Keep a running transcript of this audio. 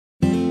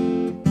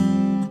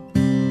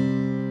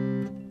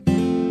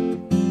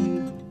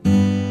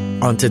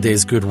On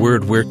today's Good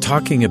Word, we're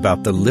talking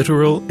about the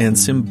literal and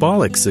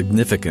symbolic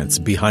significance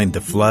behind the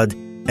flood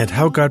and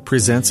how God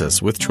presents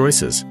us with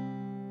choices.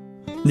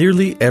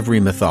 Nearly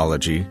every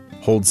mythology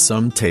holds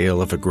some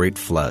tale of a great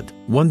flood,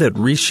 one that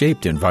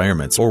reshaped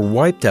environments or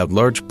wiped out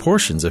large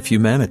portions of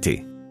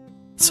humanity.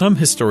 Some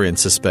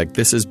historians suspect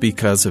this is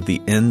because of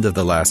the end of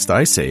the last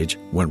ice age,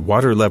 when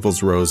water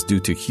levels rose due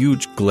to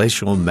huge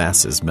glacial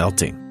masses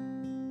melting.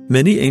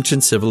 Many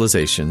ancient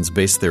civilizations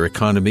based their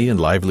economy and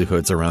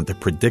livelihoods around the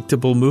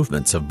predictable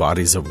movements of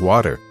bodies of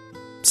water,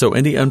 so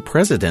any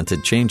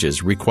unprecedented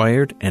changes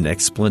required an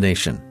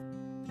explanation.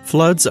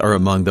 Floods are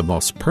among the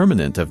most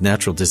permanent of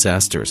natural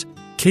disasters,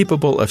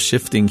 capable of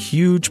shifting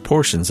huge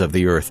portions of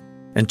the earth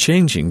and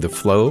changing the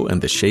flow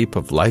and the shape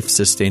of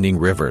life-sustaining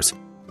rivers.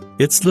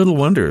 It's little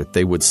wonder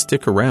they would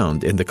stick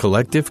around in the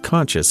collective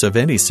conscious of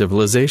any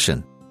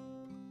civilization.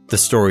 The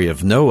story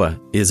of Noah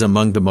is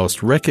among the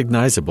most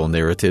recognizable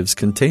narratives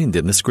contained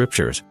in the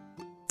Scriptures.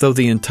 Though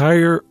the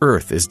entire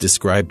earth is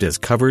described as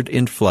covered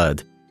in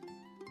flood,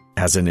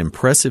 as an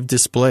impressive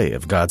display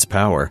of God's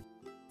power,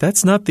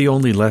 that's not the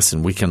only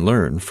lesson we can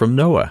learn from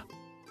Noah.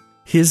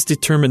 His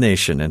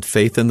determination and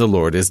faith in the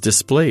Lord is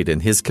displayed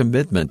in his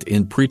commitment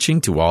in preaching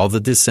to all the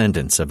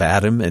descendants of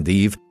Adam and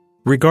Eve,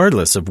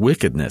 regardless of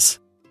wickedness.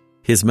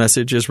 His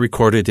message is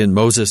recorded in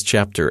Moses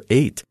chapter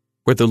 8,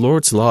 where the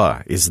Lord's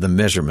law is the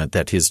measurement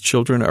that his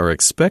children are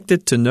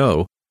expected to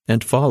know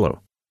and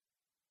follow.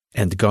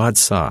 And God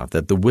saw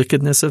that the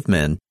wickedness of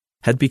men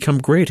had become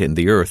great in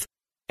the earth,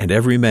 and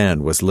every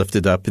man was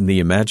lifted up in the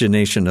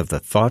imagination of the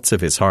thoughts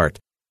of his heart,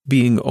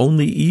 being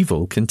only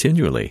evil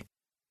continually.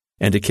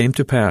 And it came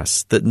to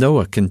pass that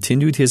Noah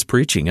continued his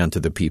preaching unto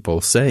the people,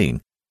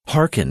 saying,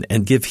 Hearken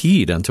and give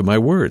heed unto my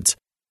words.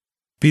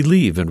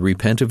 Believe and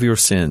repent of your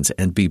sins,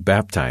 and be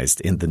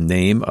baptized in the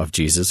name of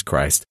Jesus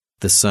Christ,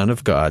 the Son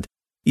of God,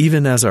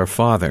 even as our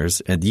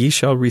fathers, and ye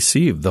shall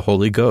receive the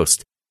Holy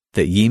Ghost,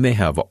 that ye may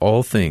have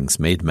all things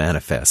made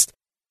manifest.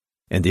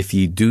 And if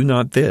ye do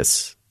not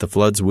this, the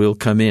floods will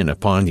come in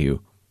upon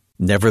you.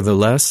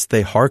 Nevertheless,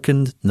 they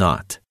hearkened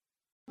not.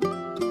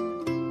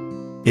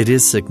 It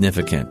is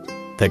significant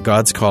that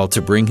God's call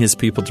to bring his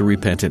people to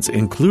repentance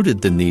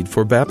included the need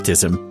for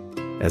baptism,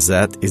 as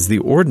that is the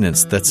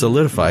ordinance that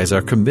solidifies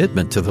our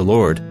commitment to the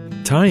Lord,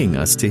 tying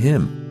us to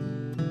him.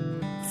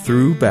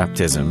 Through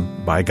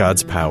baptism, by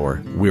God's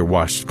power, we're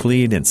washed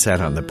clean and set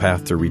on the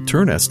path to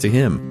return us to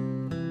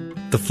him.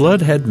 The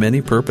flood had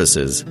many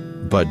purposes,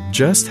 but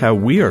just how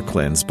we are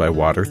cleansed by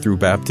water through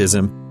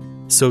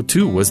baptism, so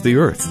too was the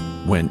earth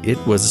when it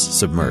was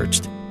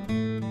submerged.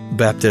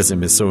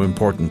 Baptism is so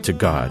important to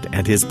God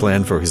and his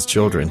plan for his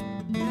children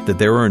that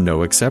there are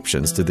no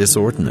exceptions to this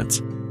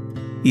ordinance.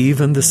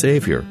 Even the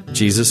Savior,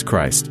 Jesus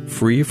Christ,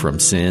 free from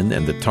sin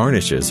and the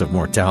tarnishes of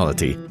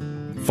mortality,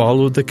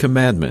 followed the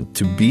commandment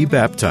to be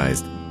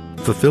baptized,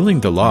 fulfilling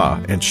the law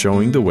and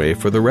showing the way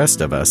for the rest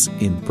of us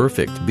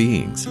imperfect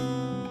beings.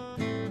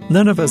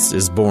 None of us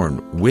is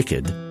born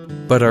wicked,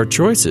 but our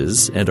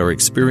choices and our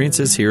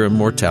experiences here in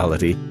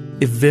mortality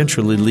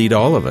eventually lead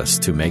all of us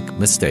to make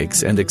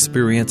mistakes and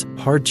experience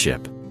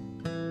hardship.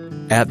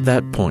 At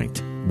that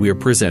point, we are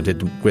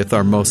presented with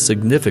our most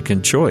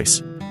significant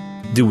choice.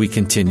 Do we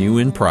continue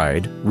in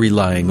pride,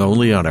 relying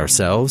only on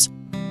ourselves?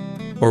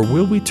 Or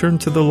will we turn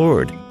to the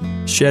Lord,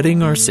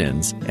 shedding our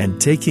sins and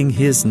taking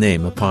his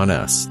name upon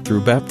us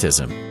through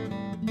baptism?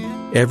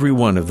 Every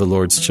one of the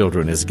Lord's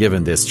children is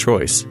given this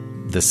choice,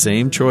 the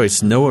same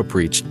choice Noah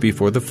preached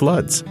before the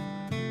floods.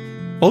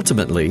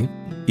 Ultimately,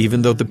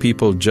 even though the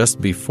people just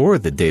before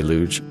the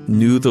deluge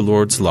knew the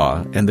Lord's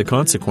law and the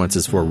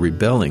consequences for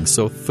rebelling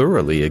so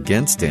thoroughly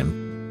against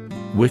him,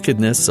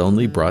 wickedness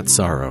only brought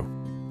sorrow.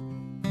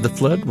 The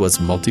flood was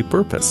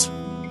multipurpose,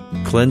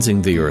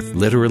 cleansing the earth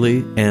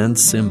literally and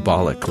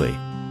symbolically.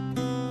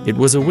 It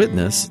was a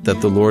witness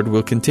that the Lord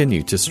will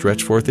continue to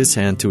stretch forth his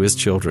hand to his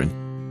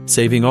children,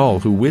 saving all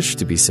who wish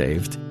to be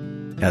saved.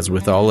 As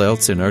with all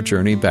else in our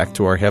journey back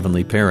to our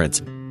heavenly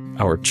parents,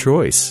 our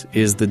choice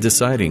is the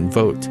deciding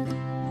vote.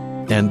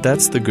 And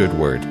that's the Good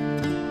Word.